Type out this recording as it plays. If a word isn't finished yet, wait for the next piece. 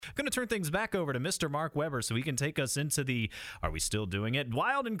I'm going to turn things back over to Mr. Mark Weber so he can take us into the, are we still doing it,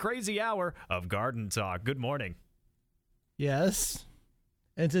 wild and crazy hour of Garden Talk. Good morning. Yes.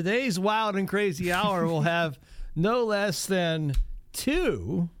 And today's wild and crazy hour will have no less than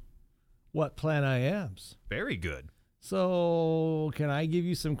 2 What Plant I Ams. Very good. So can I give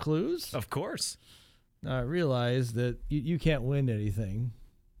you some clues? Of course. Now, I realize that you can't win anything,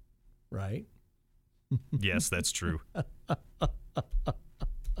 right? Yes, that's true.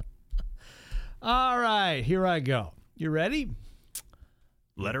 All right, here I go. You ready?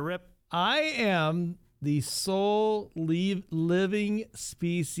 Let her rip. I am the sole living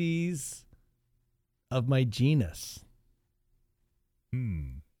species of my genus.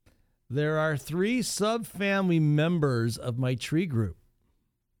 There are 3 subfamily members of my tree group.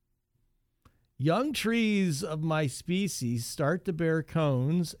 Young trees of my species start to bear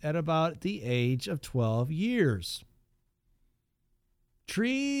cones at about the age of 12 years.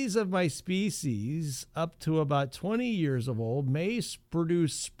 Trees of my species up to about 20 years of old may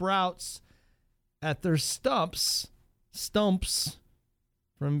produce sprouts at their stumps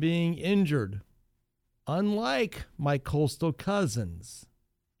from being injured, unlike my coastal cousins.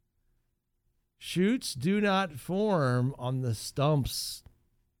 Shoots do not form on the stumps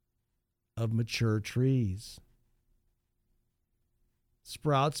of mature trees.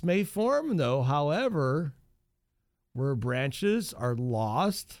 Sprouts may form, though, however, where branches are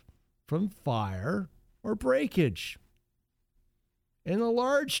lost from fire or breakage. And a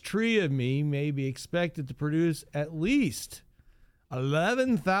large tree of me may be expected to produce at least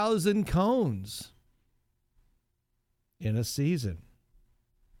 11,000 cones in a season.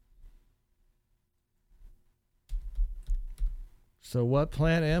 So what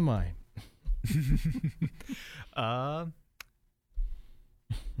plant am I?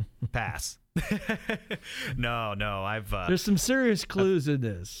 Pass. No, I've There's some serious clues in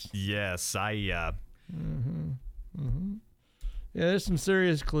this. yes, Yeah, there's some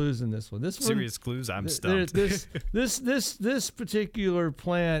serious clues in this one. serious clues. I'm stumped. This particular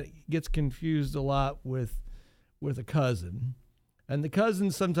plant gets confused a lot with a cousin, and the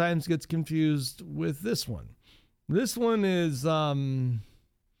cousin sometimes gets confused with this one. This one is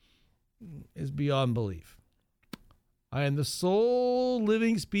beyond belief. I am the sole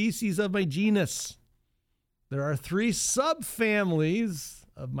living species of my genus. There are 3 subfamilies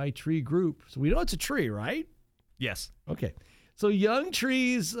of my tree group. So we know it's a tree, right? Yes. Okay. So young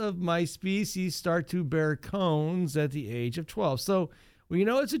trees of my species start to bear cones at the age of 12. So we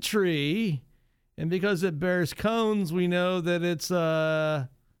know it's a tree, and because it bears cones, we know that it's a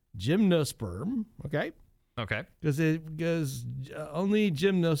gymnosperm, okay? Okay. Because only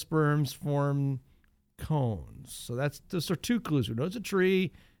gymnosperms form cones. So those are 2 clues. We know it's a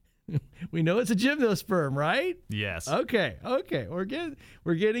tree. We know it's a gymnosperm, right? Yes. Okay.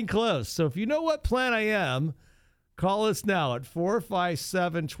 We're getting close. So if you know what plant I am, call us now at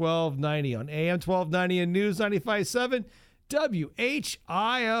 457-1290 on AM 1290 and News 95.7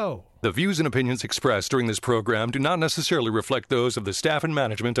 WHIO. The views and opinions expressed during this program do not necessarily reflect those of the staff and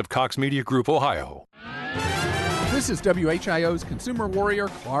management of Cox Media Group, Ohio. This is WHIO's consumer warrior,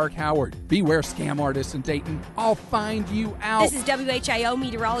 Clark Howard. Beware scam artists in Dayton. I'll find you out. This is WHIO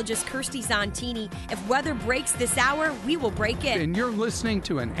meteorologist Kirsty Zontini. If weather breaks this hour, we will break it. And you're listening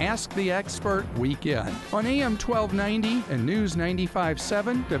to an Ask the Expert weekend on AM 1290 and News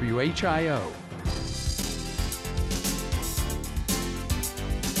 95.7 WHIO.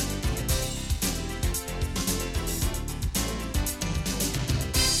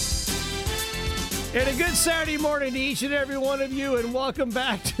 And a good Saturday morning to each and every one of you, and welcome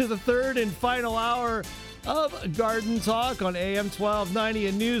back to the 3rd and final hour of Garden Talk on AM 1290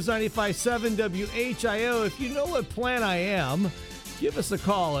 and News 95.7 WHIO. If you know what plant I am, give us a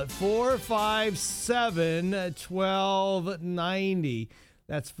call at 457-1290.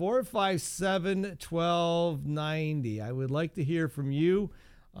 That's 457-1290. I would like to hear from you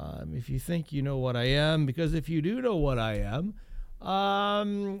if you think you know what I am, because if you do know what I am,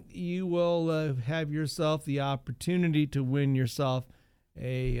 you will have yourself the opportunity to win yourself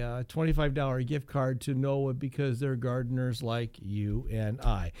a $25 gift card to NOAA, because they're gardeners like you and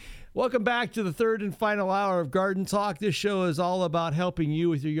I. Welcome back to the 3rd and final hour of Garden Talk. This show is all about helping you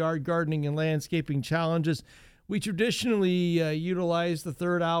with your yard gardening and landscaping challenges. We traditionally utilize the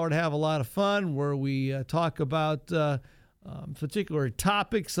 3rd hour to have a lot of fun, where we talk about particular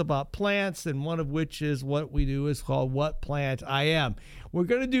topics about plants, and one of which is what we do is called What Plant I Am. We're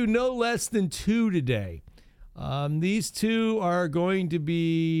going to do no less than 2 today. These 2 are going to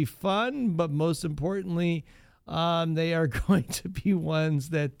be fun, but most importantly, they are going to be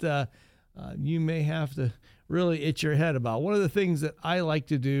ones that you may have to really itch your head about. One of the things that I like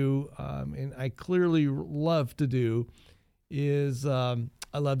to do, and I clearly love to do, is I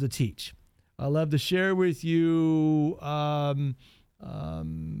love to teach. I love to share with you about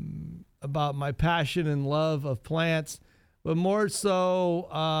my passion and love of plants, but more so,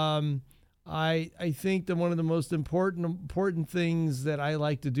 I think that one of the most important things that I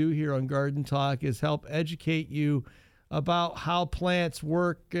like to do here on Garden Talk is help educate you about how plants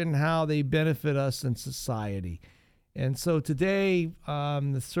work and how they benefit us in society. And so today,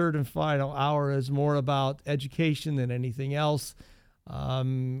 the third and final hour is more about education than anything else.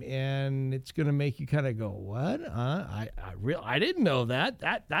 And it's going to make you kind of go, what? I didn't know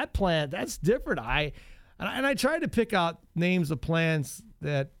that plant, that's different. I try to pick out names of plants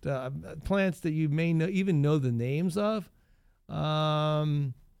that you may even know the names of,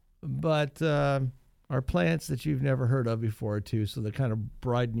 but are plants that you've never heard of before too. So they kind of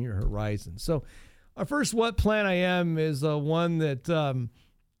broaden your horizon. So our first what plant I am is one that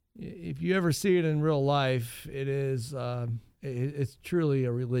if you ever see it in real life, it's truly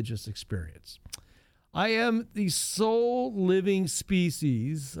a religious experience. I am the sole living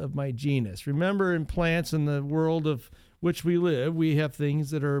species of my genus. Remember, in plants in the world of which we live, we have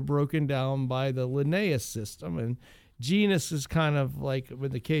things that are broken down by the Linnaeus system. And genus is kind of like,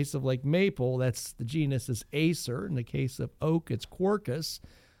 in the case of like maple, that's the genus is Acer. In the case of oak, it's Quercus.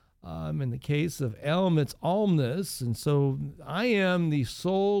 In the case of elm, it's Alnus. And so I am the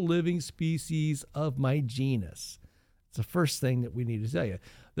sole living species of my genus. It's the first thing that we need to tell you.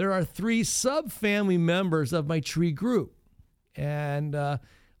 There are 3 subfamily members of my tree group. And a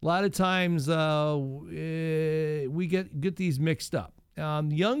lot of times we get these mixed up.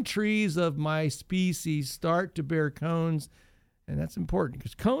 Young trees of my species start to bear cones, and that's important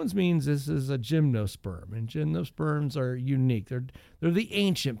because cones means this is a gymnosperm, and gymnosperms are unique. They're the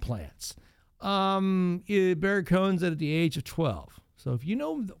ancient plants. It bear cones at the age of 12. So if you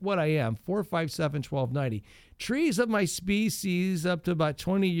know what I am, 4, 5, 7, 12, 90, trees of my species up to about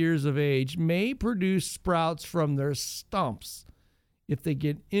 20 years of age may produce sprouts from their stumps if they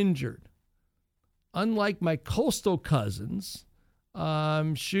get injured. Unlike my coastal cousins,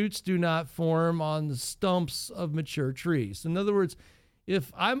 shoots do not form on the stumps of mature trees. In other words,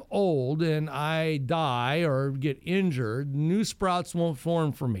 if I'm old and I die or get injured, new sprouts won't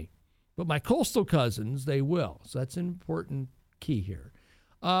form for me. But my coastal cousins, they will. So that's an important key here.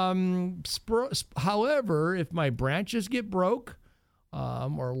 However, if my branches get broke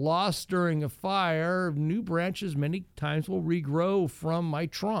or lost during a fire, new branches many times will regrow from my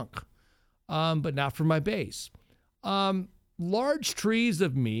trunk, but not from my base. Large trees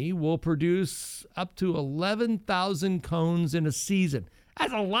of me will produce up to 11,000 cones in a season.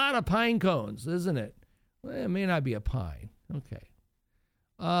 That's a lot of pine cones, isn't it? Well, it may not be a pine. Okay.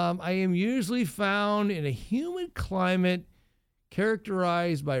 I am usually found in a humid climate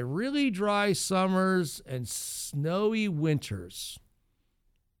characterized by really dry summers and snowy winters.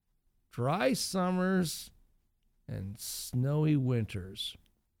 Dry summers and snowy winters.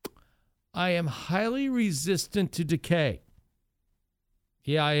 I am highly resistant to decay.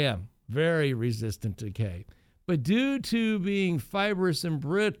 Yeah, I am. Very resistant to decay. But due to being fibrous and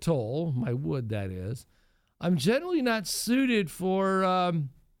brittle, my wood that is, I'm generally not suited for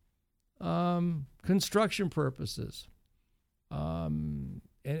construction purposes. And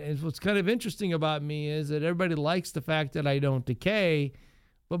what's kind of interesting about me is that everybody likes the fact that I don't decay,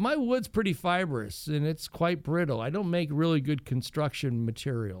 but my wood's pretty fibrous and it's quite brittle. I don't make really good construction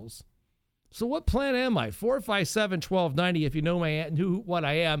materials. So what plant am I? 4, 5, 7, 12, 90 if you know what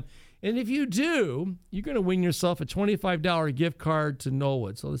I am. And if you do, you're going to win yourself a $25 gift card to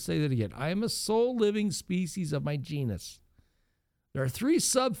Knollwood. So let's say that again. I am a sole living species of my genus. There are 3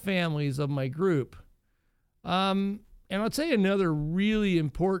 subfamilies of my group. And I'll tell you another really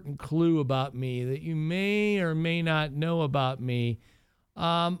important clue about me that you may or may not know about me.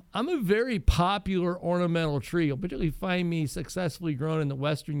 I'm a very popular ornamental tree. You'll particularly find me successfully grown in the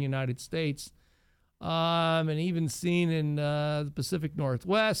western United States and even seen in the Pacific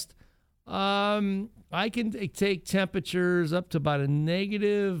Northwest. I can take temperatures up to about a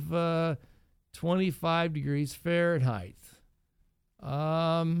negative 25 degrees Fahrenheit.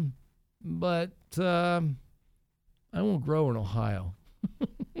 But I won't grow in Ohio.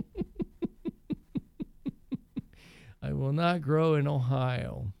 I will not grow in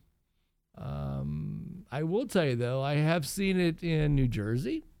Ohio. I will tell you, though, I have seen it in New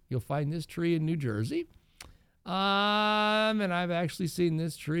Jersey. You'll find this tree in New Jersey. And I've actually seen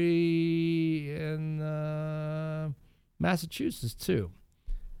this tree in Massachusetts, too.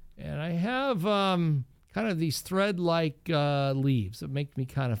 And I have kind of these thread-like leaves that make me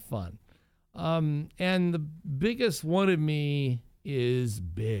kind of fun. And the biggest one of me is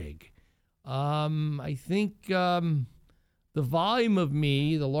big. I think the volume of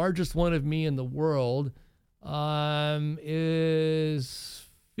me, the largest one of me in the world, is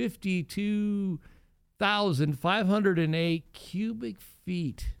 52,508 cubic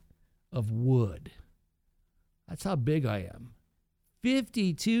feet of wood. That's how big I am.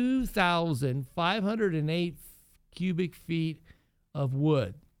 52,508 cubic feet of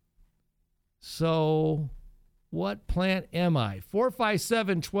wood. So what plant am I?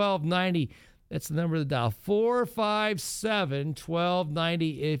 457-1290. That's the number of the dial.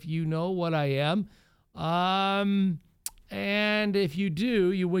 457-1290 if you know what I am. And if you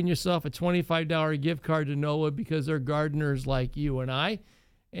do, you win yourself a $25 gift card to NOAA because they're gardeners like you and I.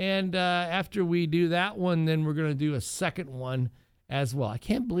 And after we do that one, then we're going to do a second one as well. I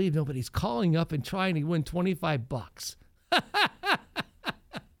can't believe nobody's calling up and trying to win $25.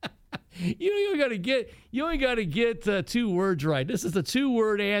 You only got to get 2 words right. This is a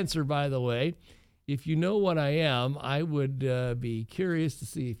 2-word answer, by the way. If you know what I am, I would be curious to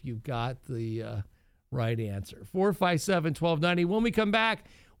see if you've got the right answer. 457-1290. When we come back,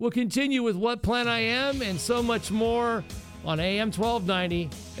 we'll continue with What Plant I Am and so much more on AM 1290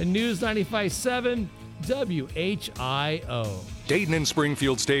 and News 95.7 WHIO. Dayton and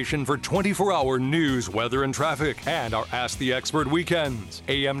Springfield station for 24-hour news, weather, and traffic, and our Ask the Expert weekends.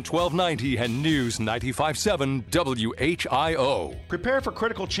 AM 1290 and News 95.7 WHIO. Prepare for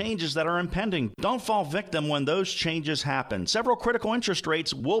critical changes that are impending. Don't fall victim when those changes happen. Several critical interest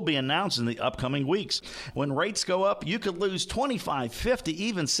rates will be announced in the upcoming weeks. When rates go up, you could lose $25,000, $50,000,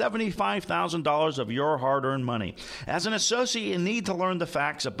 even $75,000 of your hard-earned money. As an associate, you need to learn the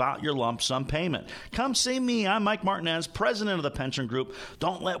facts about your lump sum payment. Come see me. I'm Mike Martinez, president of the Pension Group.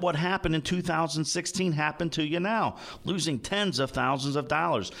 Don't let what happened in 2016 happen to you now, losing tens of thousands of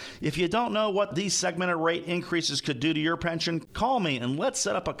dollars. If you don't know what these segmented rate increases could do to your pension, call me and let's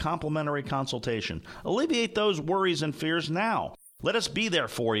set up a complimentary consultation. Alleviate those worries and fears now. Let us be there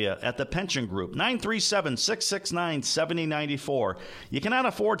for you at the Pension Group, 937-669-7094. You cannot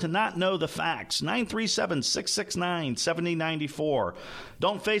afford to not know the facts, 937-669-7094.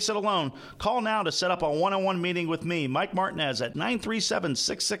 Don't face it alone. Call now to set up a one-on-one meeting with me, Mike Martinez, at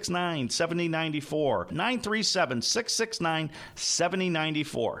 937-669-7094,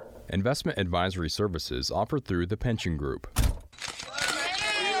 937-669-7094. Investment advisory services offered through the Pension Group.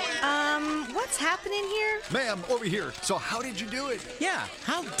 What's happening here? Ma'am, over here. So how did you do it? Yeah,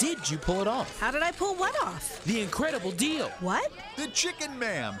 how did you pull it off? How did I pull what off? The incredible deal. What? The chicken,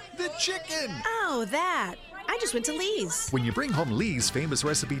 ma'am. The chicken. Oh, that. I just went to Lee's. When you bring home Lee's famous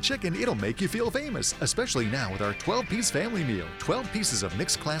recipe chicken, it'll make you feel famous, especially now with our 12-piece family meal. 12 pieces of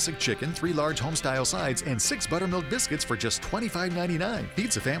mixed classic chicken, 3 large home-style sides, and 6 buttermilk biscuits for just $25.99.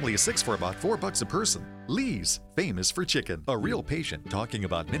 Feeds a family of 6 for about $4 a person. Lee's, famous for chicken. A real patient talking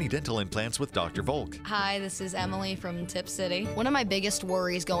about mini dental implants with Dr. Volk. Hi, this is Emily from Tip City. One of my biggest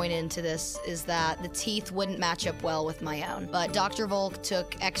worries going into this is that the teeth wouldn't match up well with my own. But Dr. Volk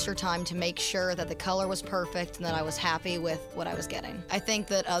took extra time to make sure that the color was perfect and that I was happy with what I was getting. I think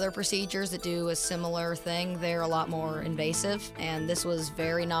that other procedures that do a similar thing, they're a lot more invasive, and this was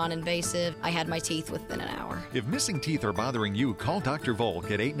very non-invasive. I had my teeth within an hour. If missing teeth are bothering you, call Dr.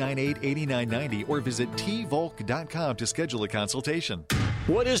 Volk at 898-8990 or visit tvolk.com to schedule a consultation.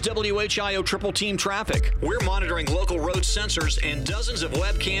 What is WHIO Triple Team Traffic? We're monitoring local road sensors and dozens of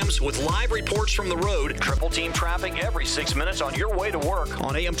webcams with live reports from the road. Triple Team Traffic every 6 minutes on your way to work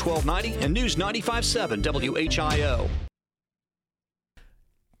on AM 1290 and News 95.7 WHIO.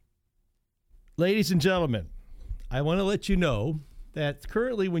 Ladies and gentlemen, I want to let you know that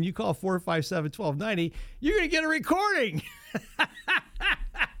currently when you call 457-1290, you're going to get a recording.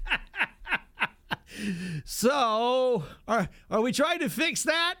 So, are we trying to fix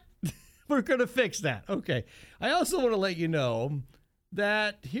that? We're going to fix that. Okay. I also want to let you know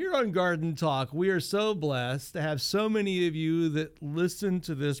that here on Garden Talk, we are so blessed to have so many of you that listen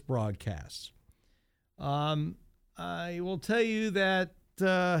to this broadcast. I will tell you that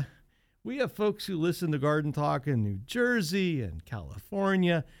we have folks who listen to Garden Talk in New Jersey and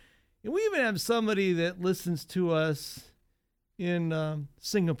California. And we even have somebody that listens to us in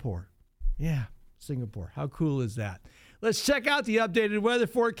Singapore. Yeah. Singapore. How cool is that? Let's check out the updated weather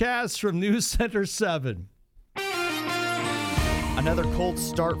forecast from News Center 7. Another cold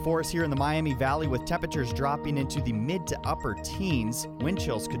start for us here in the Miami Valley with temperatures dropping into the mid to upper teens. Wind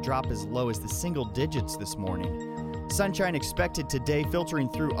chills could drop as low as the single digits this morning. Sunshine expected today, filtering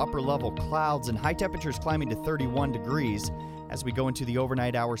through upper level clouds, and high temperatures climbing to 31 degrees. As we go into the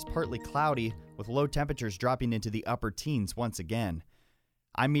overnight hours, partly cloudy with low temperatures dropping into the upper teens once again.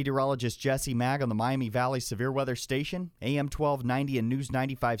 I'm meteorologist Jesse Mag on the Miami Valley Severe Weather Station, AM 1290 and News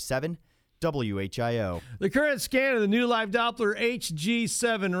 95.7, WHIO. The current scan of the new live Doppler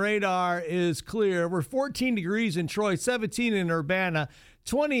HG7 radar is clear. We're 14 degrees in Troy, 17 in Urbana,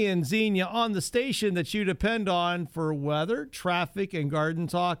 20 in Xenia, on the station that you depend on for weather, traffic, and garden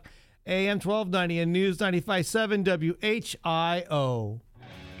talk. AM 1290 and News 95.7 WHIO.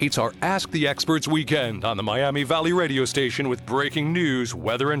 It's our Ask the Experts weekend on the Miami Valley radio station with breaking news,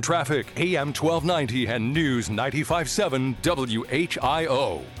 weather, and traffic. AM 1290 and News 95.7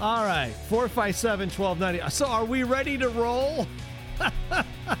 WHIO. All right, 457-1290. So are we ready to roll?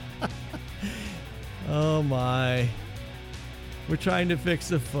 Oh, my. We're trying to fix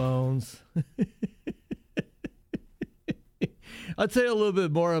the phones. I'll tell you a little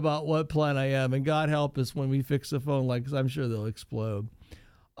bit more about what plant I am, and God help us when we fix the phone line, because I'm sure they'll explode.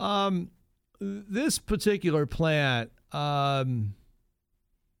 This particular plant,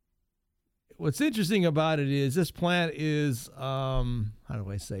 what's interesting about it is this plant is, how do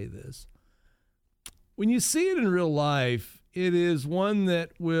I say this? When you see it in real life, it is one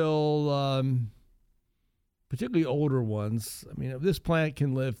that will, particularly older ones, I mean, this plant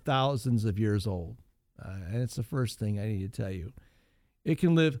can live thousands of years old. And it's the first thing I need to tell you. It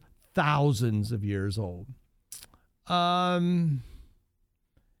can live thousands of years old.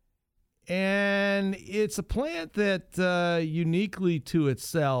 And it's a plant that uniquely to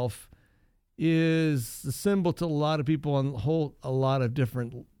itself is the symbol to a lot of people on a lot of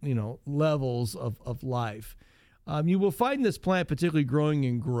different, levels of life. You will find this plant particularly growing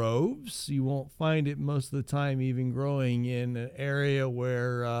in groves. You won't find it most of the time even growing in an area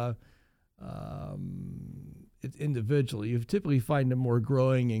where it's individually. You typically find them more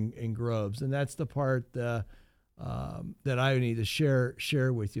growing in groves, and that's the part that I need to share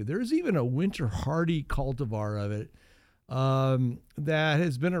with you. There's even a winter hardy cultivar of it that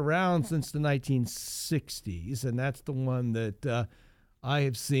has been around since the 1960s, and that's the one that I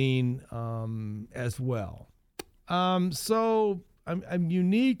have seen as well. So I'm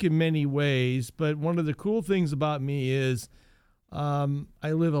unique in many ways, but one of the cool things about me is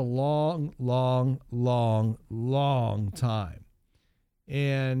I live a long, long, long, long time,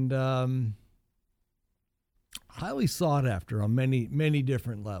 and highly sought after on many, many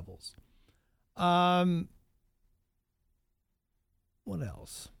different levels. What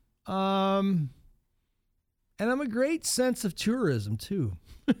else? And I'm a great sense of tourism too.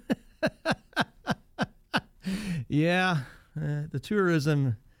 Yeah, the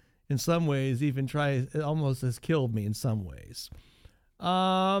tourism in some ways almost has killed me in some ways.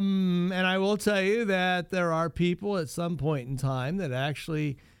 And I will tell you that there are people at some point in time that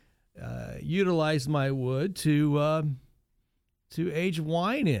actually utilize my wood to age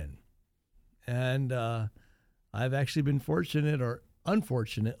wine in. And I've actually been fortunate or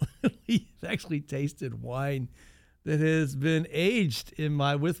unfortunately actually tasted wine that has been aged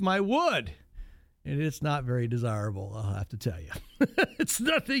with my wood. And it's not very desirable, I'll have to tell you. It's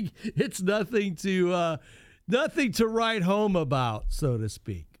nothing to write home about, so to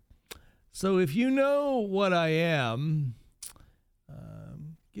speak. So if you know what I am,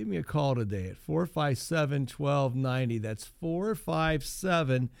 give me a call today at 457-1290. That's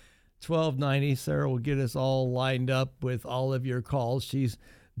 457-1290. Sarah will get us all lined up with all of your calls. She's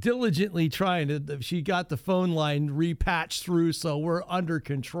diligently she got the phone line repatched through, so we're under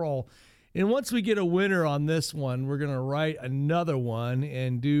control. And once we get a winner on this one, we're going to write another one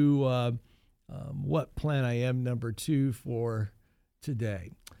and do what plan I am number 2 for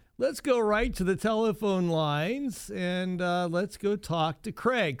today. Let's go right to the telephone lines and let's go talk to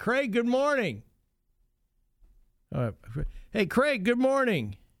Craig. Craig, good morning. Hey, Craig, good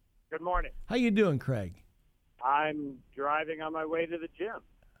morning. Good morning. How you doing, Craig? I'm driving on my way to the gym.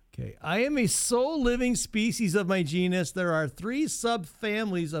 Okay. I am a sole living species of my genus. There are 3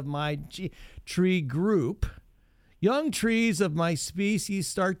 subfamilies of my tree group. Young trees of my species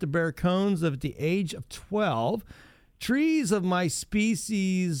start to bear cones at the age of 12. Trees of my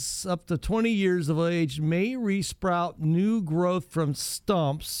species up to 20 years of age may resprout new growth from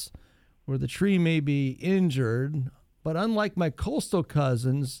stumps where the tree may be injured. But unlike my coastal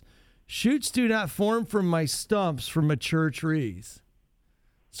cousins, shoots do not form from my stumps for mature trees.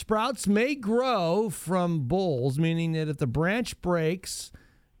 Sprouts may grow from bolls, meaning that if the branch breaks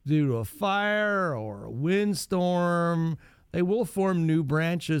due to a fire or a windstorm, they will form new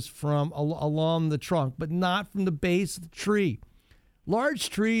branches from along the trunk, but not from the base of the tree. Large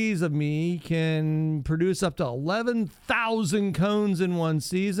trees of me can produce up to 11,000 cones in one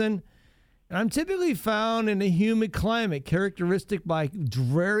season. And I'm typically found in a humid climate characteristic by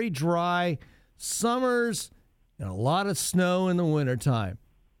very dry summers and a lot of snow in the wintertime.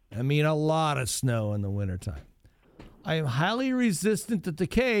 I mean, a lot of snow in the wintertime. I am highly resistant to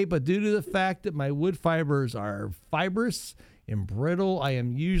decay, but due to the fact that my wood fibers are fibrous and brittle, I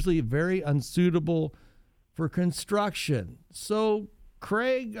am usually very unsuitable for construction. So,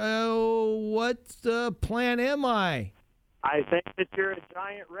 Craig, what plant am I? I think that you're a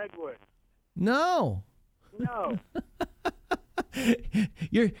giant redwood. No. No.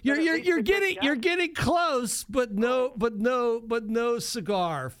 You're getting close, but no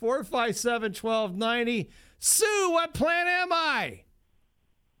cigar. 457-1290. Sue, what plant am I?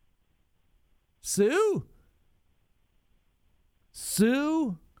 Sue?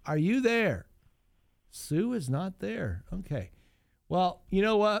 Sue, are you there? Sue is not there. Okay. Well, you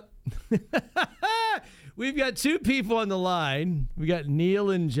know what? We've got two people on the line. We got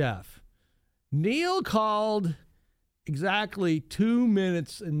Neil and Jeff. Neil called exactly 2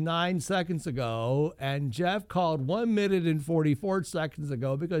 minutes and 9 seconds ago, and Jeff called 1 minute and 44 seconds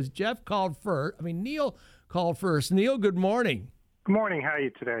ago because Jeff called first. Neil called first. Neil, good morning. Good morning. How are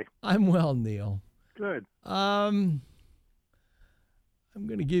you today? I'm well, Neil. Good. I'm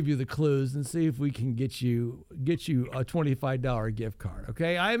going to give you the clues and see if we can get you a $25 gift card,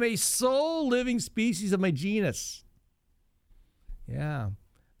 okay? I am a sole living species of my genus. Yeah.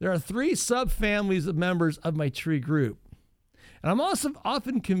 There are 3 subfamilies of members of my tree group. And I'm also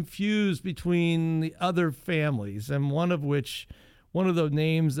often confused between the other families, and one of the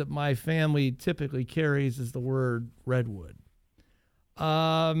names that my family typically carries is the word redwood.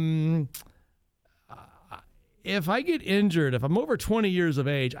 If I get injured, if I'm over 20 years of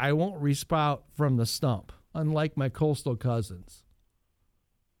age, I won't resprout from the stump, unlike my coastal cousins.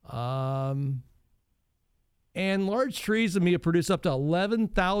 And large trees of me produce up to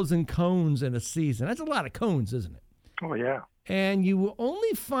 11,000 cones in a season. That's a lot of cones, isn't it? Oh, yeah. And you will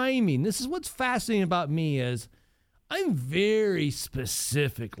only find me, and this is what's fascinating about me, is I'm very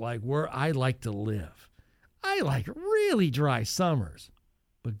specific, like where I like to live. I like really dry summers.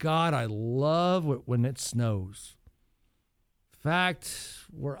 But God, I love when it snows. In fact,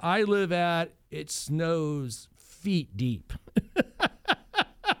 where I live at, it snows feet deep.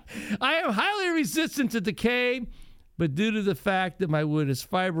 I am highly resistant to decay, but due to the fact that my wood is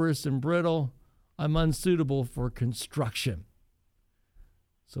fibrous and brittle, I'm unsuitable for construction.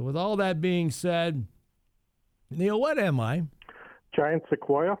 So with all that being said, Neil, what am I? Giant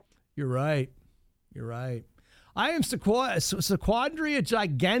sequoia? You're right. I am Sequoia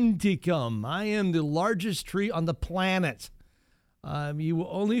giganticum. I am the largest tree on the planet. You will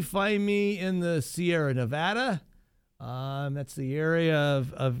only find me in the Sierra Nevada. That's the area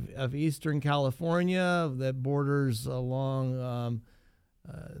of eastern California that borders along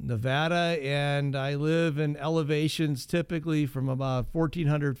Nevada. And I live in elevations typically from about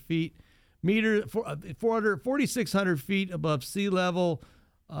 4,600 feet above sea level.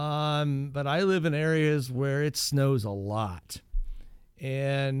 But I live in areas where it snows a lot.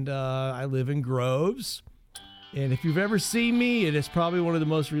 And I live in groves. And if you've ever seen me, it is probably one of the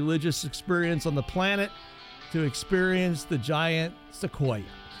most religious experiences on the planet to experience the giant sequoia.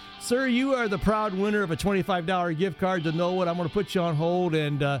 Sir, you are the proud winner of a $25 gift card to Knollwood. I'm going to put you on hold,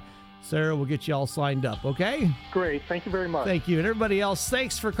 and Sarah will get you all signed up, okay? Great. Thank you very much. Thank you. And everybody else,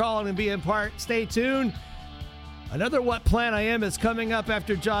 thanks for calling and being part. Stay tuned. Another What Plant I Am is coming up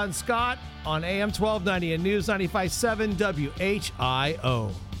after John Scott on AM 1290 and News 95.7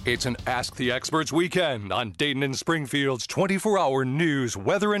 WHIO. It's an Ask the Experts weekend on Dayton and Springfield's 24-hour news,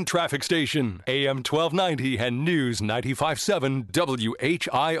 weather, and traffic station, AM 1290 and News 95.7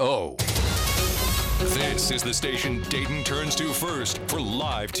 WHIO. This is the station Dayton turns to first for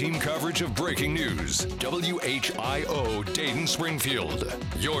live team coverage of breaking news. WHIO Dayton Springfield.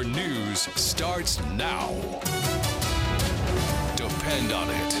 Your news starts now. Depend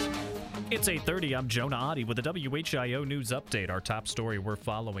on it. It's 8:30. I'm Jonah Oddie with the WHIO News Update. Our top story we're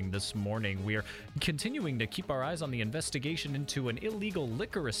following this morning. We're continuing to keep our eyes on the investigation into an illegal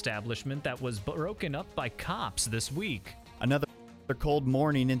liquor establishment that was broken up by cops this week. Another cold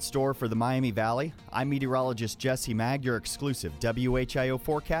morning in store for the Miami Valley. I'm meteorologist Jesse Mag. Your exclusive WHIO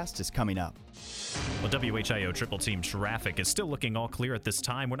forecast is coming up. Well, WHIO Triple Team traffic is still looking all clear at this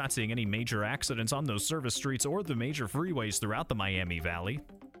time. We're not seeing any major accidents on those service streets or the major freeways throughout the Miami Valley.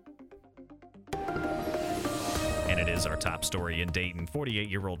 And it is our top story in Dayton.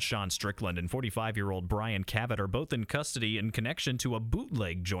 48-year-old Sean Strickland and 45-year-old Brian Cavett are both in custody in connection to a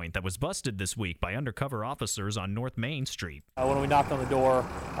bootleg joint that was busted this week by undercover officers on North Main Street. When we knocked on the door,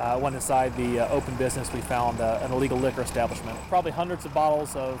 went inside the open business, we found an illegal liquor establishment. Probably hundreds of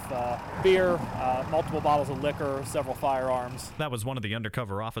bottles of beer, multiple bottles of liquor, several firearms. That was one of the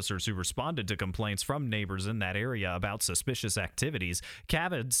undercover officers who responded to complaints from neighbors in that area about suspicious activities.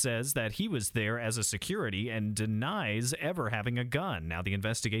 Cavett says that he was there as a security and denies ever having a gun. Now, the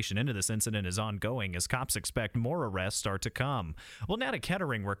investigation into this incident is ongoing as cops expect more arrests are to come. Well, now to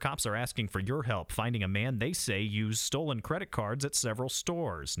Kettering, where cops are asking for your help finding a man they say used stolen credit cards at several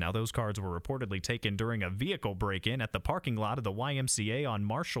stores. Now, those cards were reportedly taken during a vehicle break-in at the parking lot of the YMCA on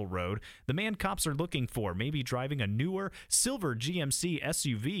Marshall Road. The man cops are looking for may be driving a newer silver GMC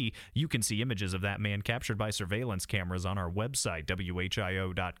SUV. You can see images of that man captured by surveillance cameras on our website,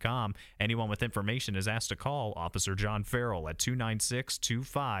 WHIO.com. Anyone with information is asked to call Officer John Farrell at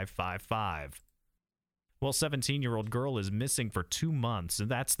 296-2555. Well, 17-year-old girl is missing for 2 months,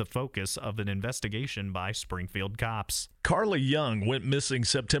 and that's the focus of an investigation by Springfield cops. Carly Young went missing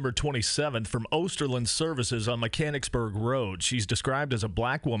September 27th from Osterland Services on Mechanicsburg Road. She's described as a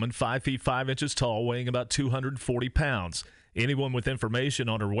black woman, 5 feet 5 inches tall, weighing about 240 pounds. Anyone with information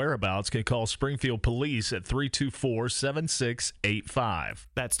on her whereabouts can call Springfield Police at 324-7685.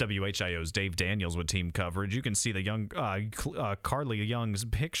 That's WHIO's Dave Daniels with team coverage. You can see the young Carly Young's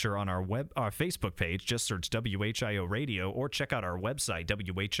picture on our Facebook page. Just search WHIO Radio or check out our website,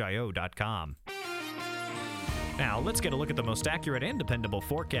 WHIO.com. Now, let's get a look at the most accurate and dependable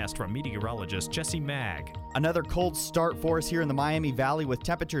forecast from meteorologist Jesse Mag. Another cold start for us here in the Miami Valley with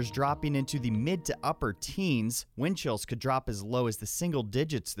temperatures dropping into the mid to upper teens. Wind chills could drop as low as the single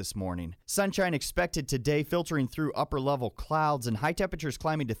digits this morning. Sunshine expected today, filtering through upper level clouds, and high temperatures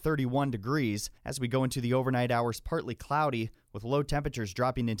climbing to 31 degrees. As we go into the overnight hours, partly cloudy with low temperatures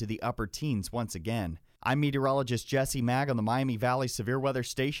dropping into the upper teens once again. I'm meteorologist Jesse Mag on the Miami Valley Severe Weather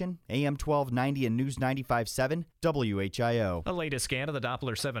Station, AM 1290 and News 95.7, WHIO. The latest scan of the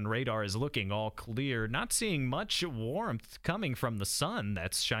Doppler 7 radar is looking all clear. Not seeing much warmth coming from the sun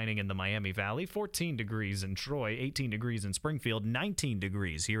that's shining in the Miami Valley. 14 degrees in Troy, 18 degrees in Springfield, 19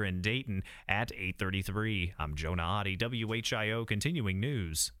 degrees here in Dayton at 8:33. I'm Jonah Oddie, WHIO Continuing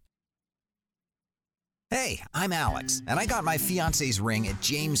News. Hey, I'm Alex, and I got my fiance's ring at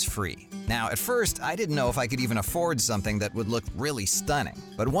James Free. Now, at first, I didn't know if I could even afford something that would look really stunning.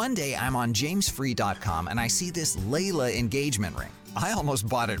 But one day, I'm on jamesfree.com, and I see this Layla engagement ring. I almost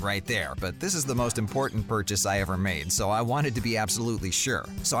bought it right there, but this is the most important purchase I ever made, so I wanted to be absolutely sure.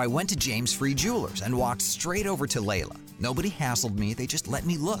 So I went to James Free Jewelers and walked straight over to Layla. Nobody hassled me, they just let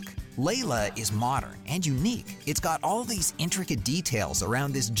me look. Layla is modern and unique. It's got all these intricate details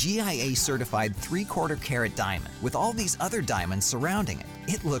around this GIA-certified 3/4 carat diamond with all these other diamonds surrounding it.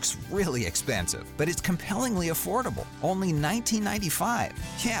 It looks really expensive, but it's compellingly affordable. Only $19.95.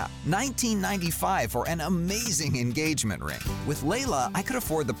 Yeah, $19.95 for an amazing engagement ring. With Layla, I could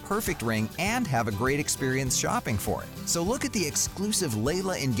afford the perfect ring and have a great experience shopping for it. So look at the exclusive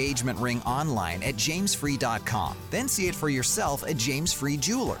Layla engagement ring online at jamesfree.com. Then see it for yourself at James Free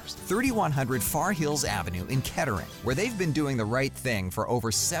Jewelers, 3100 Far Hills Avenue in Kettering, where they've been doing the right thing for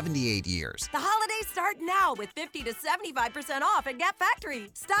over 78 years. The holidays start now with 50 to 75% off at Gap Factory.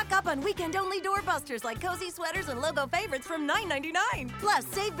 Stock up on weekend-only doorbusters like cozy sweaters and logo favorites from $9.99. Plus,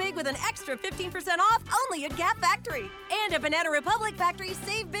 save big with an extra 15% off only at Gap Factory. And at Banana Republic Factory,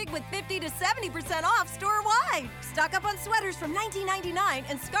 save big with 50 to 70% off store-wide. Stock up on sweaters from $19.99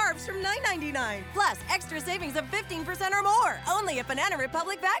 and scarves from $9.99. Plus, extra savings of 15% or more only at Banana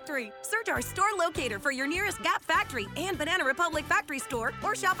Republic Factory. Search our store locator for your nearest Gap Factory and Banana Republic Factory store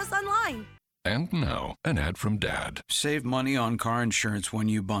or shop us online. And now, an ad from Dad. Save money on car insurance when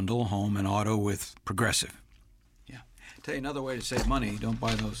you bundle home and auto with Progressive. Yeah. Tell you another way to save money, don't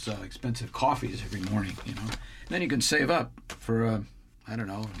buy those expensive coffees every morning, you know. Then you can save up for a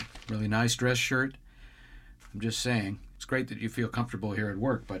really nice dress shirt. I'm just saying, it's great that you feel comfortable here at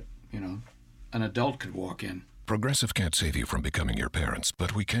work, but, an adult could walk in. Progressive can't save you from becoming your parents,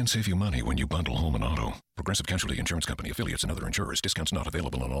 but we can save you money when you bundle home and auto. Progressive Casualty Insurance Company, affiliates, and other insurers. Discounts not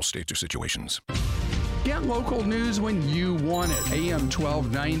available in all states or situations. Get local news when you want it. AM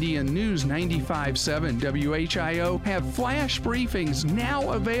 1290 and News 95.7 WHIO have flash briefings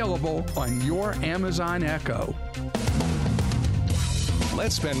now available on your Amazon Echo.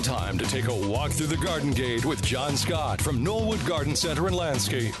 Let's spend time to take a walk through the Garden Gate with John Scott from Knollwood Garden Center and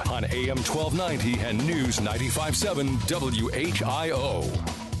Landscape on AM 1290 and News 95.7 WHIO.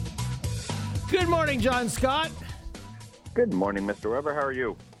 Good morning, John Scott. Good morning, Mr. Weber. How are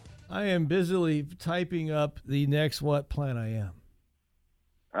you? I am busily typing up the next what plant I am.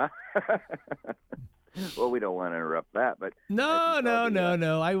 Well, we don't want to interrupt that, but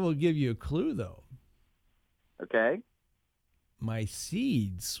No. I will give you a clue, though. Okay. My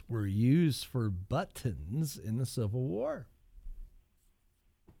seeds were used for buttons in the Civil War.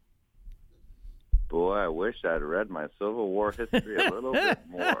 Boy, I wish I'd read my Civil War history a little bit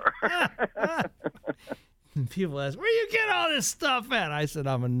more. People ask, "Where you get all this stuff at?" I said,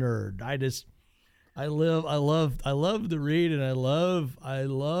 "I'm a nerd. I love to read, and I love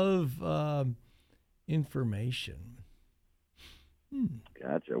information."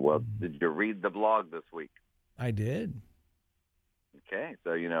 Gotcha. Well, did you read the blog this week? I did. Okay,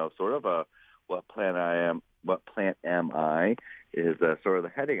 so sort of a what plant am I is sort of the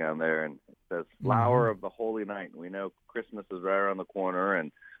heading on there, and it says flower of the holy night. We know Christmas is right around the corner,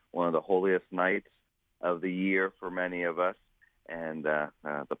 and one of the holiest nights of the year for many of us, and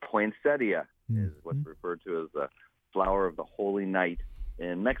the poinsettia is what's referred to as the flower of the holy night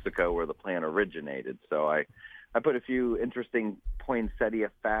in Mexico, where the plant originated. So I put a few interesting poinsettia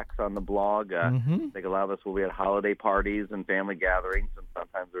facts on the blog. I think a lot of us will be at holiday parties and family gatherings, and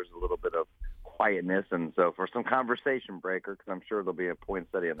sometimes there's a little bit of quietness. And so for some conversation breaker, because I'm sure there'll be a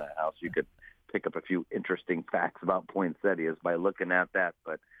poinsettia in that house, you could pick up a few interesting facts about poinsettias by looking at that.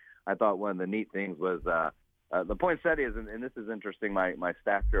 But I thought one of the neat things was the poinsettias, and this is interesting, my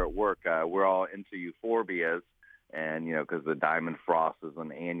staff here at work, we're all into euphorbias, and, because the diamond frost is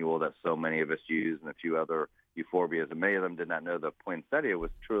an annual that so many of us use, and a few other euphorbias, and many of them did not know the poinsettia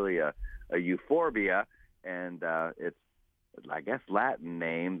was truly a euphorbia, and it's, I guess, Latin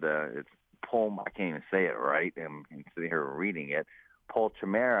name. It's I can't even say it right. I'm sitting here reading it.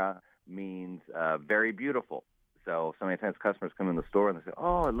 Pulchimera means very beautiful. So many times customers come in the store and they say,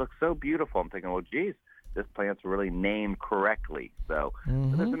 "Oh, it looks so beautiful." I'm thinking, well, geez, this plant's really named correctly. So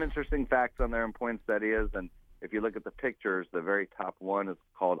there's some interesting facts on there in poinsettias, and if you look at the pictures, the very top one is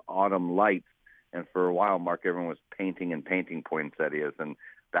called Autumn Lights. And for a while, Mark, everyone was painting poinsettias, and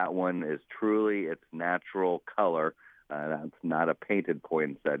that one is truly its natural color. That's not a painted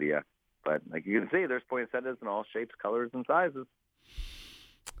poinsettia. But like you can see, there's poinsettias in all shapes, colors, and sizes.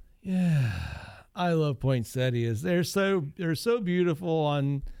 Yeah, I love poinsettias. They're so beautiful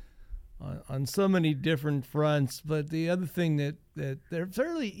on so many different fronts. But the other thing that they're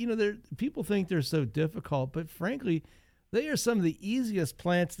fairly, people think they're so difficult, but frankly, they are some of the easiest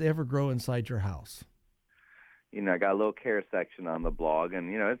plants to ever grow inside your house. I got a little care section on the blog,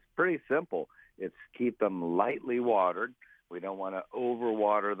 and, it's pretty simple. It's keep them lightly watered. We don't want to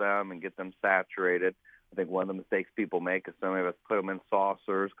overwater them and get them saturated. I think one of the mistakes people make is some of us put them in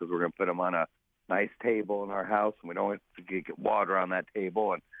saucers because we're going to put them on a nice table in our house, and we don't want to get water on that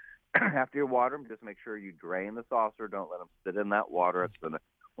table. And after you water them, just make sure you drain the saucer. Don't let them sit in that water. It's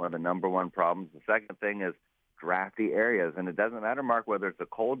one of the number one problems. The second thing is drafty areas, and it doesn't matter, Mark, whether it's a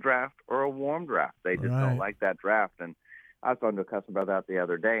cold draft or a warm draft. They just don't like that draft. And I was talking to a customer about that the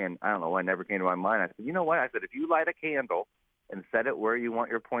other day, and I don't know why it never came to my mind. I said, you know what? I said, if you light a candle and set it where you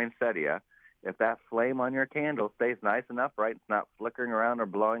want your poinsettia, if that flame on your candle stays nice enough, right, it's not flickering around or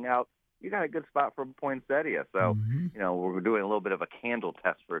blowing out, you got a good spot for a poinsettia. So, we're doing a little bit of a candle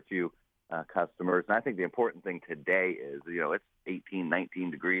test for a few customers. And I think the important thing today is, it's 18, 19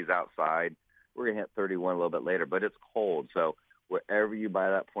 degrees outside. We're going to hit 31 a little bit later, but it's cold. So wherever you buy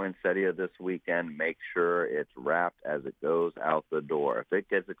that poinsettia this weekend, make sure it's wrapped as it goes out the door. If it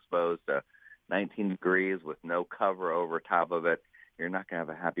gets exposed to 19 degrees with no cover over top of it, you're not going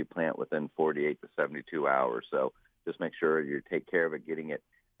to have a happy plant within 48 to 72 hours. So just make sure you take care of it, getting it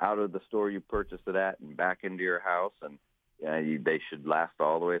out of the store you purchased it at and back into your house. And they should last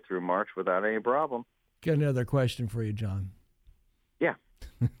all the way through March without any problem. Got another question for you, John. Yeah.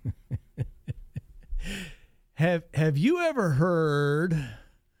 Have you ever heard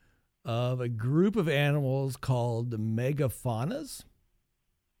of a group of animals called the megafaunas?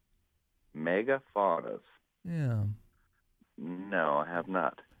 Megafaunas? Yeah. No, I have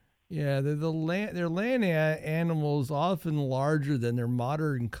not. Yeah, they're land animals often larger than their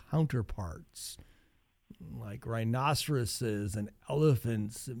modern counterparts, like rhinoceroses and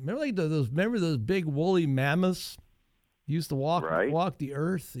elephants. Remember those big woolly mammoths used to walk the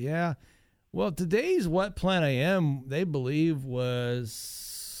earth? Yeah. Well, today's what plant I am, they believe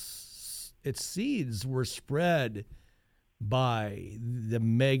its seeds were spread by the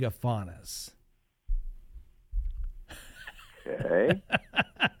megafaunas. Okay.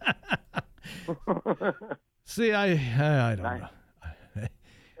 See, I don't know.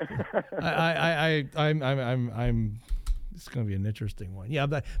 I'm. It's going to be an interesting one. Yeah,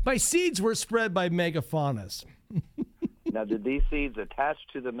 but my seeds were spread by megafaunas. Now, did these seeds attach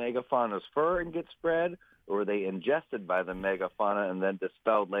to the megafauna's fur and get spread, or were they ingested by the megafauna and then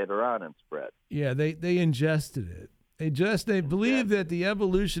dispelled later on and spread? Yeah, they ingested it. They believe that the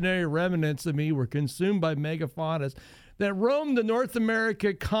evolutionary remnants of me were consumed by megafaunas that roamed the North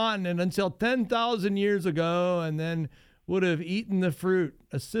American continent until 10,000 years ago, and then would have eaten the fruit,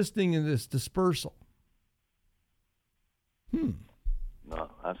 assisting in this dispersal. No,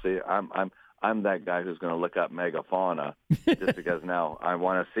 I see. I'm that guy who's going to look up megafauna just because now I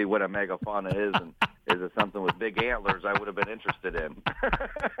want to see what a megafauna is, and is it something with big antlers I would have been interested in.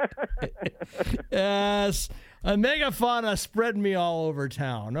 Yes, a megafauna spread me all over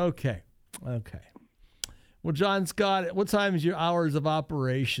town. Okay. Well, John Scott, what time is your hours of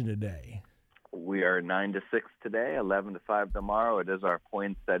operation today? We are 9 to 6 today, 11 to 5 tomorrow. It is our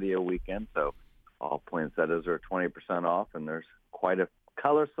poinsettia weekend, so all poinsettias are 20% off, and there's quite a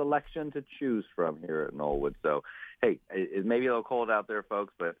color selection to choose from here at Knollwood. So, hey, it may be a little cold out there,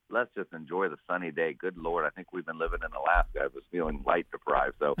 folks, but let's just enjoy the sunny day. Good Lord, I think we've been living in Alaska. I was feeling light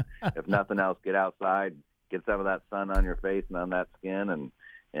deprived. So if nothing else, get outside, get some of that sun on your face and on that skin, and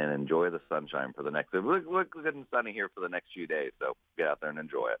enjoy the sunshine for the next. It looks good and sunny here for the next few days. So get out there and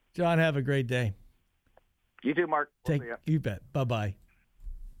enjoy it. John, have a great day. You too, Mark. We'll see ya. You bet. Bye-bye.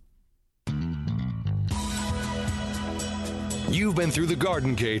 You've been through the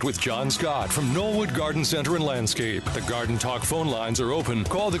Garden Gate with John Scott from Knollwood Garden Center and Landscape. The Garden Talk phone lines are open.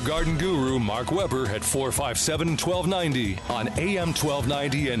 Call the garden guru, Mark Weber, at 457-1290 on AM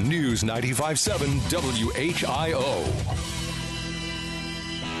 1290 and News 95.7 WHIO.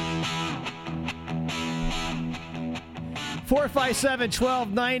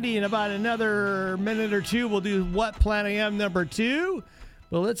 457-1290. In about another minute or two, we'll do What Plan AM number 2.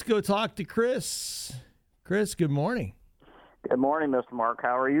 Well, let's go talk to Chris. Chris, good morning. Good morning, Mr. Mark.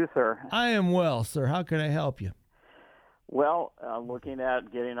 How are you, sir? I am well, sir. How can I help you? Well, looking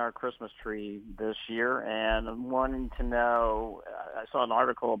at getting our Christmas tree this year, and I'm wanting to know, I saw an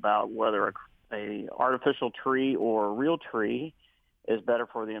article about whether a artificial tree or a real tree is better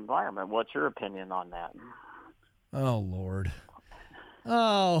for the environment. What's your opinion on that? Oh, Lord.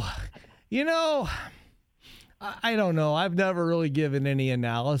 Oh, I don't know. I've never really given any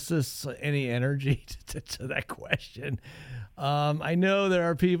analysis, any energy to that question. I know there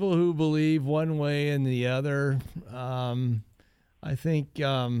are people who believe one way and the other. I think,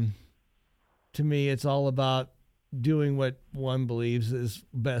 to me, it's all about doing what one believes is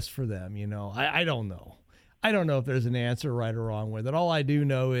best for them. I don't know. I don't know if there's an answer right or wrong with it. All I do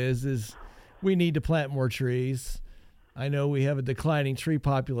know is we need to plant more trees. I know we have a declining tree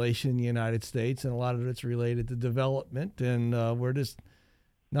population in the United States, and a lot of it's related to development, and we're just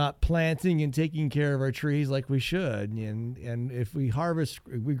not planting and taking care of our trees like we should. And if we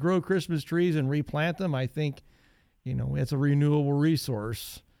grow Christmas trees and replant them, I think, it's a renewable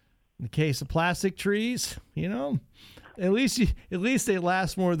resource. In the case of plastic trees, at least they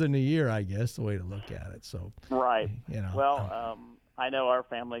last more than a year, I guess, the way to look at it. So right. Well, I know our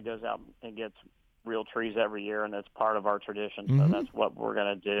family goes out and gets real trees every year, and it's part of our tradition. So that's what we're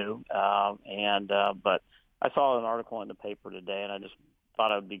going to do. But I saw an article in the paper today, and I just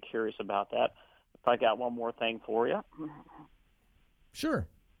thought I'd be curious about that. If I got one more thing for you. Sure.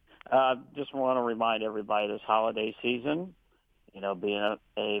 Just want to remind everybody this holiday season, being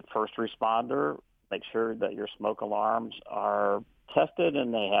a first responder, make sure that your smoke alarms are tested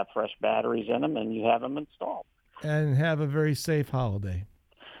and they have fresh batteries in them and you have them installed. And have a very safe holiday.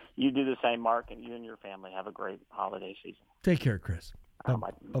 You do the same, Mark, and you and your family have a great holiday season. Take care, Chris.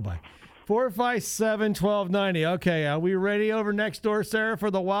 Bye-bye. Bye-bye. 457-1290. Okay, are we ready over next door, Sarah,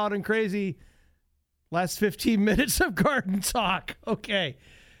 for the wild and crazy last 15 minutes of garden talk? Okay,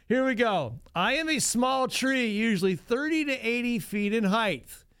 here we go. I am a small tree, usually 30 to 80 feet in height,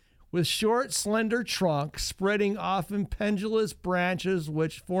 with short, slender trunk spreading often pendulous branches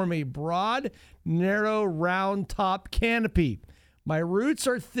which form a broad, narrow, round top canopy. My roots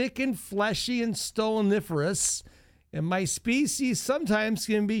are thick and fleshy and stoloniferous, and my species sometimes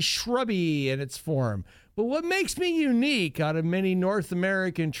can be shrubby in its form. But what makes me unique out of many North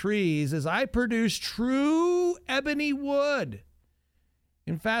American trees is I produce true ebony wood.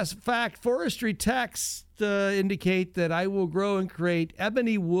 In fact, forestry texts indicate that I will grow and create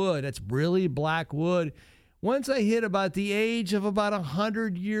ebony wood. That's really black wood. Once I hit about the age of about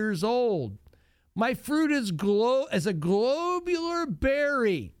 100 years old. My fruit is as a globular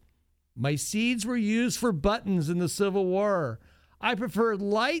berry. My seeds were used for buttons in the Civil War. I prefer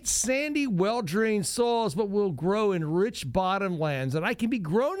light, sandy, well-drained soils, but will grow in rich bottomlands. And I can be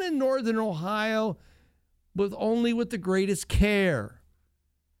grown in northern Ohio with the greatest care.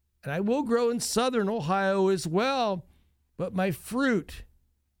 And I will grow in southern Ohio as well. but my fruit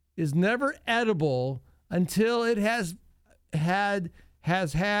is never edible until it has had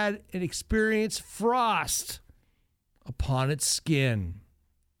an experience frost upon its skin.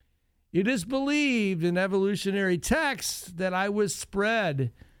 It is believed in evolutionary texts that I was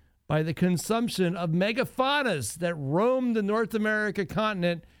spread by the consumption of megafaunas that roamed the North America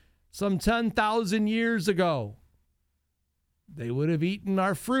continent some 10,000 years ago. They would have eaten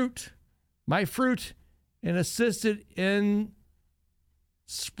my fruit, and assisted in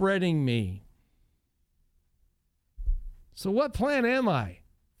spreading me. So what plant am I?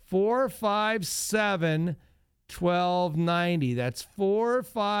 457-1290. That's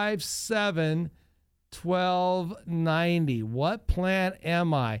 457-1290. What plant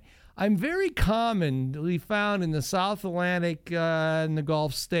am I? I'm very commonly found in the South Atlantic and the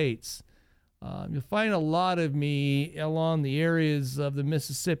Gulf states. You'll find a lot of me along the areas of the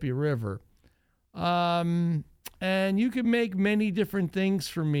Mississippi River. And you can make many different things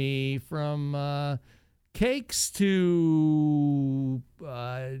for me, from cakes to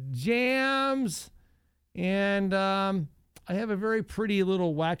jams. And I have a very pretty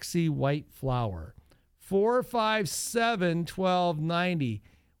little waxy white flower. 457-1290.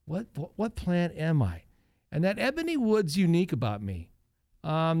 What plant am I? And that ebony wood's unique about me.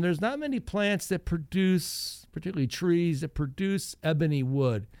 There's not many plants that produce, particularly trees, that produce ebony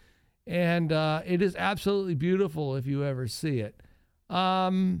wood. And it is absolutely beautiful if you ever see it.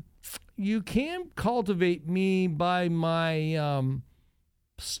 You can cultivate me by my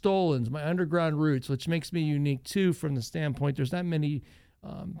stolons, my underground roots, which makes me unique too from the standpoint there's not many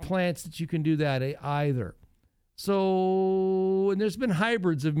plants that you can do that either. So, and there's been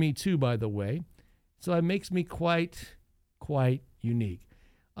hybrids of me too, by the way. So it makes me quite unique.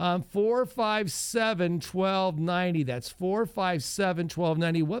 457-1290. That's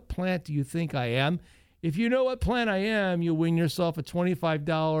 457-1290. What plant do you think I am? If you know what plant I am, you'll win yourself a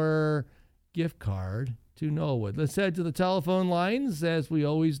 $25 gift card to Knollwood. Let's head to the telephone lines, as we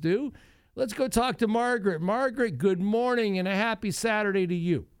always do. Let's go talk to Margaret. Margaret, good morning and a happy Saturday to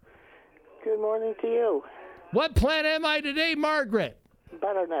you. Good morning to you. What plant am I today, Margaret?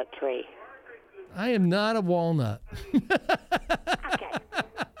 Butternut tree. I am not a walnut. Okay.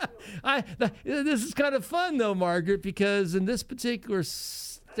 This is kind of fun, though, Margaret, because in this particular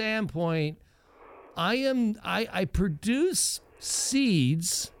standpoint, I produce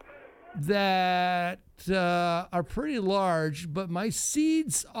seeds that are pretty large, but my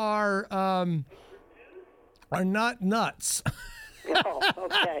seeds are not nuts. Oh,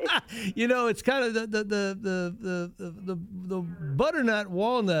 okay. You know, it's kind of the butternut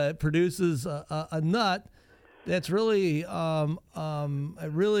walnut produces a nut that's really a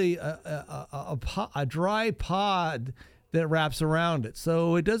dry pod that wraps around it,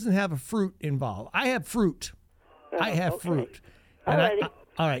 so it doesn't have a fruit involved. I have fruit. Fruit. And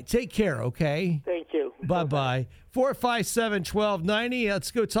all right, take care, okay? Thank you. Bye-bye. 457-1290. Let's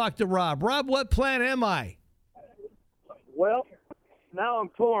go talk to Rob. Rob, what plant am I? Well, now I'm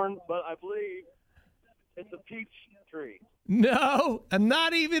torn, but I believe it's a peach tree. No, I'm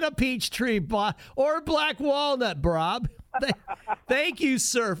not even a peach tree or a black walnut, Rob. Thank you,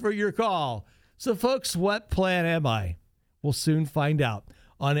 sir, for your call. So, folks, what plant am I? We'll soon find out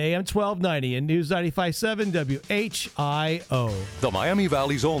on AM 1290 and News 95.7 WHIO. The Miami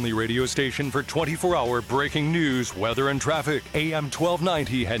Valley's only radio station for 24-hour breaking news, weather, and traffic. AM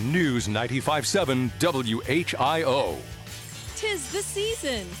 1290 and News 95.7 WHIO. 'Tis the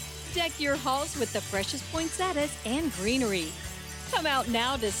season. Deck your halls with the freshest poinsettias and greenery. Come out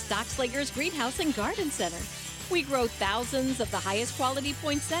now to Stockslager's Greenhouse and Garden Center. We grow thousands of the highest quality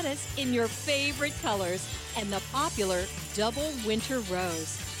poinsettias in your favorite colors and the popular double winter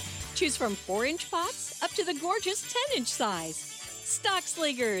rose. Choose from 4-inch pots up to the gorgeous 10-inch size.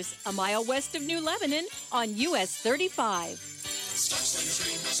 Stockslagers, a mile west of New Lebanon on US 35. Stockslager's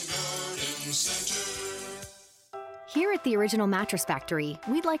Greenhouse and Garden Center. Here at the Original Mattress Factory,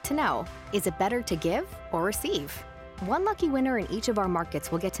 we'd like to know, is it better to give or receive? One lucky winner in each of our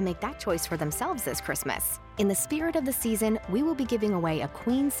markets will get to make that choice for themselves this Christmas. In the spirit of the season, we will be giving away a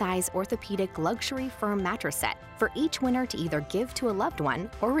queen-size orthopedic luxury firm mattress set for each winner to either give to a loved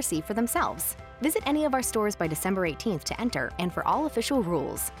one or receive for themselves. Visit any of our stores by December 18th to enter and for all official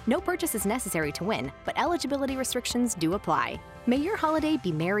rules. No purchase is necessary to win, but eligibility restrictions do apply. May your holiday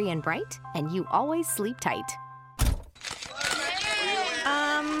be merry and bright, and you always sleep tight.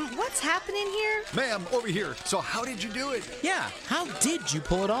 What's happening here? Ma'am, over here. So how did you do it? Yeah, how did you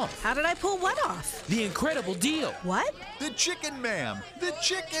pull it off? How did I pull what off? The incredible deal. What? The chicken, ma'am. The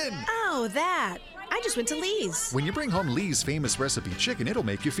chicken. Oh, that. I just went to Lee's. When you bring home Lee's famous recipe chicken, it'll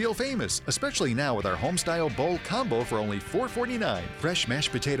make you feel famous, especially now with our home-style bowl combo for only $4.49. Fresh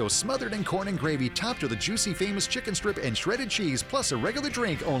mashed potatoes smothered in corn and gravy topped with a juicy famous chicken strip and shredded cheese, plus a regular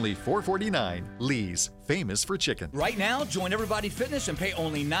drink, only $4.49. Lee's, famous for chicken. Right now, join Everybody Fitness and pay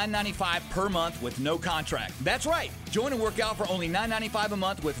only $9.95 per month with no contract. That's right. Join and work out for only $9.95 a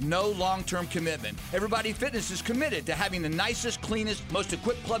month with no long-term commitment. Everybody Fitness is committed to having the nicest, cleanest, most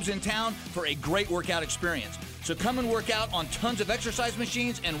equipped clubs in town for a great workout experience. So come and work out on tons of exercise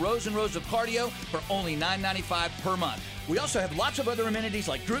machines and rows of cardio for only $9.95 per month. We also have lots of other amenities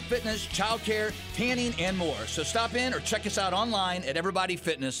like group fitness, childcare, tanning, and more. So stop in or check us out online at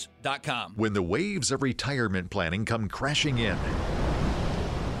everybodyfitness.com. When the waves of retirement planning come crashing in,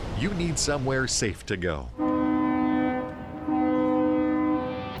 you need somewhere safe to go.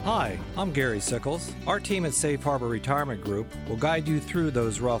 Hi, I'm Gary Sickles. Our team at Safe Harbor Retirement Group will guide you through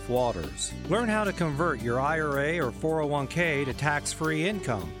those rough waters. Learn how to convert your IRA or 401k to tax-free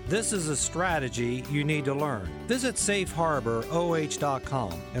income. This is a strategy you need to learn. Visit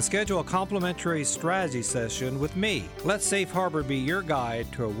safeharboroh.com and schedule a complimentary strategy session with me. Let Safe Harbor be your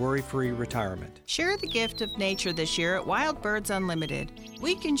guide to a worry-free retirement. Share the gift of nature this year at Wild Birds Unlimited.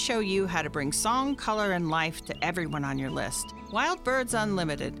 We can show you how to bring song, color, and life to everyone on your list. Wild Birds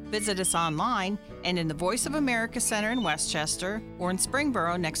Unlimited. Visit us online and in the Voice of America Center in Westchester or in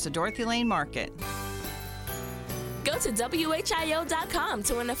Springboro next to Dorothy Lane Market. Go to WHIO.com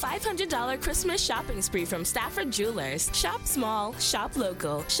to win a $500 Christmas shopping spree from Stafford Jewelers. Shop small, shop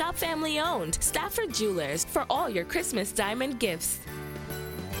local, shop family owned. Stafford Jewelers for all your Christmas diamond gifts.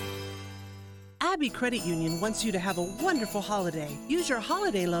 Abbey Credit Union wants you to have a wonderful holiday. Use your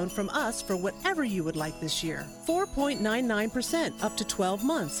holiday loan from us for whatever you would like this year. 4.99% up to 12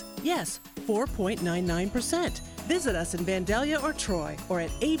 months. Yes, 4.99%. Visit us in Vandalia or Troy or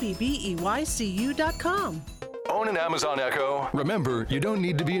at abbeycu.com. Own an Amazon Echo? Remember, you don't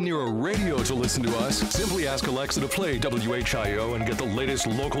need to be near a radio to listen to us. Simply ask Alexa to play WHIO and get the latest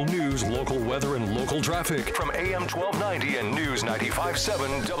local news, local weather, and local traffic from AM 1290 and News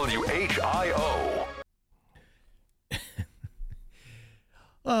 95.7 WHIO.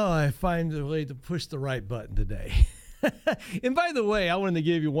 Oh, I find a way to push the right button today. And by the way, I wanted to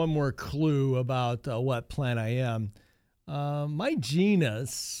give you one more clue about what plant I am. My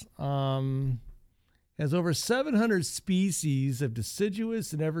genus has over 700 species of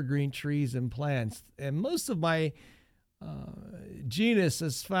deciduous and evergreen trees and plants. And most of my genus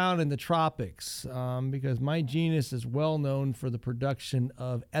is found in the tropics because my genus is well known for the production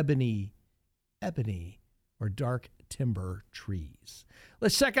of ebony or dark timber trees.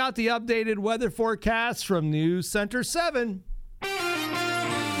 Let's check out the updated weather forecast from News Center 7.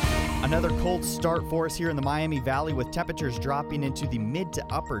 Another cold start for us here in the Miami Valley with temperatures dropping into the mid to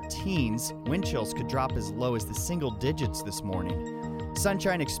upper teens. Wind chills could drop as low as the single digits this morning.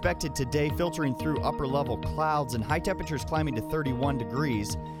 Sunshine expected today, filtering through upper level clouds and high temperatures climbing to 31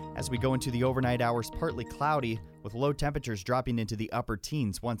 degrees. As we go into the overnight hours, partly cloudy with low temperatures dropping into the upper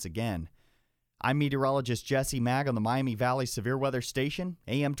teens once again. I'm meteorologist Jesse Mag on the Miami Valley Severe Weather Station,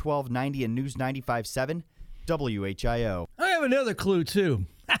 AM 1290 and News 95.7 WHIO. I have another clue too.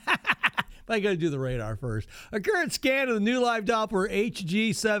 I got to do the radar first. A current scan of the new live Doppler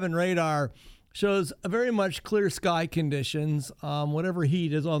HG7 radar shows a very much clear sky conditions. Whatever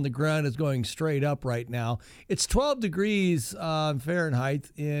heat is on the ground is going straight up right now. It's 12 degrees Fahrenheit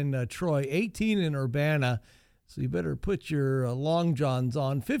in Troy, 18 in Urbana. So you better put your long johns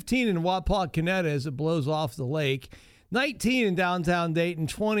on. 15 in Wapakoneta as it blows off the lake. 19 in downtown Dayton.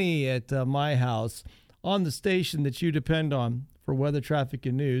 20 at my house on the station that you depend on for weather, traffic,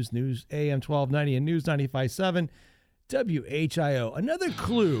 and news AM 1290 and News 95.7 WHIO.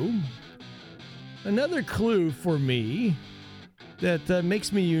 Another clue for me that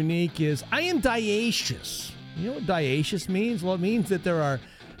makes me unique is I am dioecious. You know what dioecious means? Well, it means that there are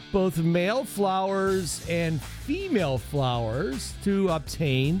both male flowers and female flowers to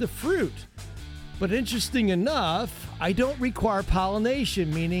obtain the fruit. But interesting enough, I don't require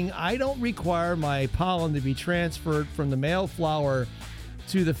pollination, meaning I don't require my pollen to be transferred from the male flower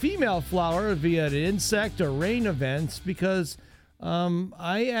to the female flower via an insect or rain events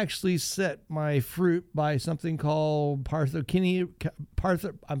I actually set my fruit by something called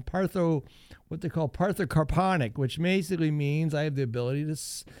parthenocarponic, which basically means I have the ability to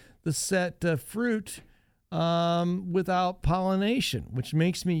set fruit without pollination, which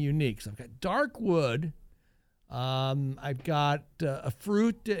makes me unique. So I've got dark wood. I've got a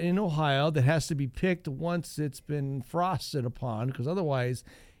fruit in Ohio that has to be picked once it's been frosted upon, because otherwise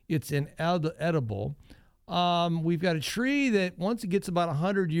it's inedible. We've got a tree that once it gets about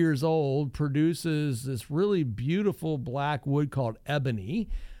 100 years old produces this really beautiful black wood called ebony.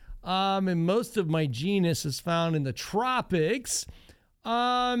 And most of my genus is found in the tropics.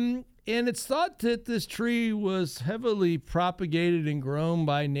 And it's thought that this tree was heavily propagated and grown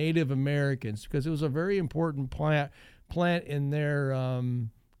by Native Americans because it was a very important plant in their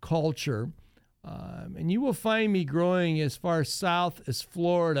culture. And you will find me growing as far south as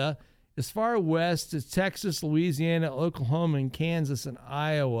Florida, as far west as Texas, Louisiana, Oklahoma, and Kansas, and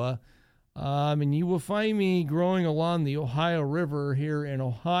Iowa. And you will find me growing along the Ohio River here in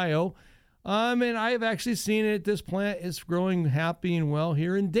Ohio. And I have actually seen it. This plant is growing happy and well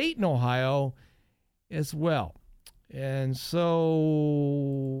here in Dayton, Ohio as well. And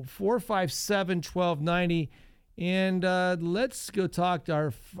so 457-1290. And let's go talk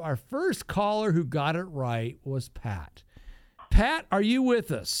to our first caller who got it right was Pat. Pat, are you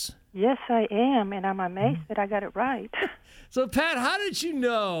with us? Yes, I am, and I'm amazed that I got it right. So, Pat, how did you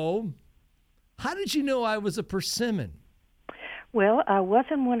know I was a persimmon? Well, I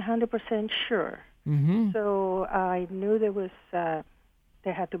wasn't 100% sure. Mm-hmm. So I knew there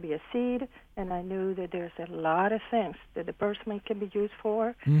had to be a seed, and I knew that there's a lot of things that the persimmon can be used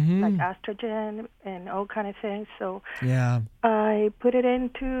for, like estrogen and all kind of things. So yeah, I put it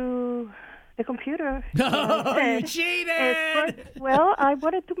into the computer. Oh, you cheated! Well, I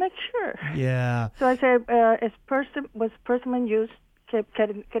wanted to make sure. Yeah. So I said, was persimmon used? Can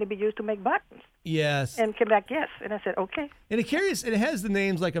it be used to make buttons? Yes. And came back, yes. And I said, okay. And it has the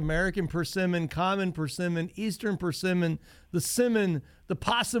names like American persimmon, common persimmon, Eastern persimmon, the simmon, the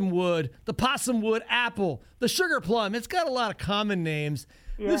possum wood apple, the sugar plum. It's got a lot of common names.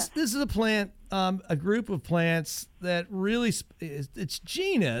 Yes. This is a plant, a group of plants that really, its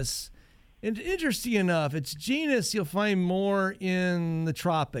genus, and interesting enough, its genus you'll find more in the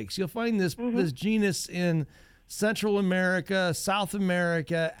tropics. You'll find this genus in Central America, South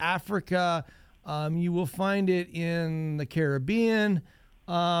America, Africa. You will find it in the Caribbean.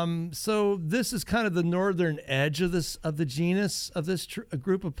 So this is kind of the northern edge of the genus of this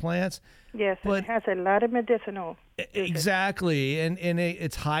group of plants. Yes, but it has a lot of medicinal uses. Exactly, and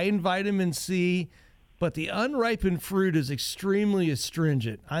it's high in vitamin C, but the unripened fruit is extremely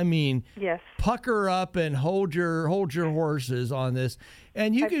astringent. I mean, yes. Pucker up and hold your horses on this,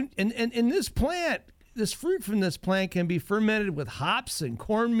 and you can. And this plant. This fruit from this plant can be fermented with hops and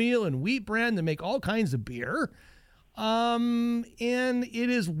cornmeal and wheat bran to make all kinds of beer. And it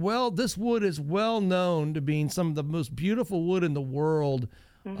is this wood is well known to being some of the most beautiful wood in the world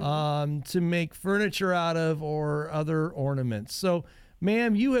to make furniture out of or other ornaments. So,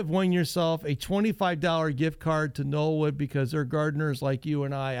 ma'am, you have won yourself a $25 gift card to Knollwood because they're gardeners like you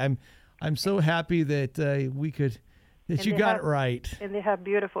and I. I'm so happy that we could... That you got it right. And they have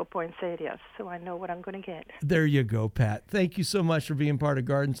beautiful poinsettias, so I know what I'm going to get. There you go, Pat. Thank you so much for being part of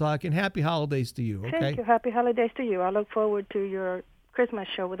Garden Talk, and happy holidays to you, okay? Thank you. Happy holidays to you. I look forward to your Christmas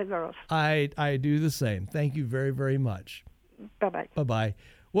show with the girls. I do the same. Thank you very, very much. Bye-bye. Bye-bye.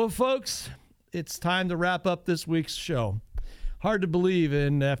 Well, folks, it's time to wrap up this week's show. Hard to believe,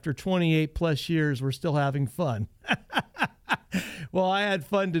 and after 28-plus years, we're still having fun. Well, I had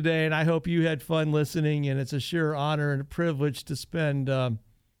fun today, and I hope you had fun listening, and it's a sheer honor and a privilege to spend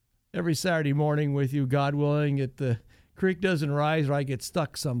every Saturday morning with you, God willing, if the creek doesn't rise or I get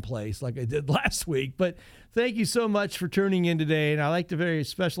stuck someplace like I did last week. But thank you so much for tuning in today, and I'd like to very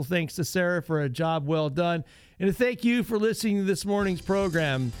special thanks to Sarah for a job well done, and to thank you for listening to this morning's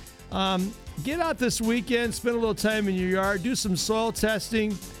program. Get out this weekend, spend a little time in your yard, do some soil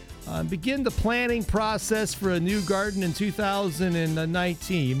testing, begin the planning process for a new garden in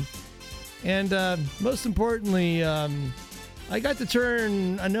 2019. And most importantly, I got to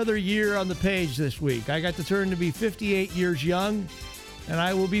turn another year on the page this week. I got to turn to be 58 years young, and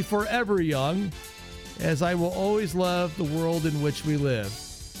I will be forever young, as I will always love the world in which we live.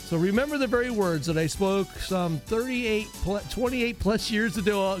 So remember the very words that I spoke some 28 plus years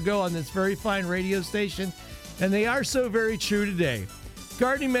ago on this very fine radio station, and they are so very true today.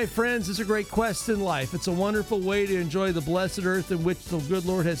 Gardening, my friends, is a great quest in life. It's a wonderful way to enjoy the blessed earth in which the good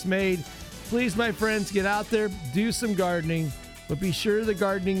Lord has made. Please, my friends, get out there, do some gardening, but be sure the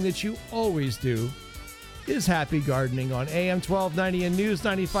gardening that you always do is happy gardening on AM 1290 and News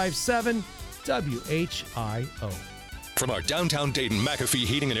 95.7 WHIO. From our downtown Dayton McAfee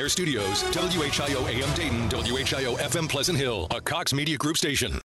Heating and Air Studios, WHIO AM Dayton, WHIO FM Pleasant Hill, a Cox Media Group station.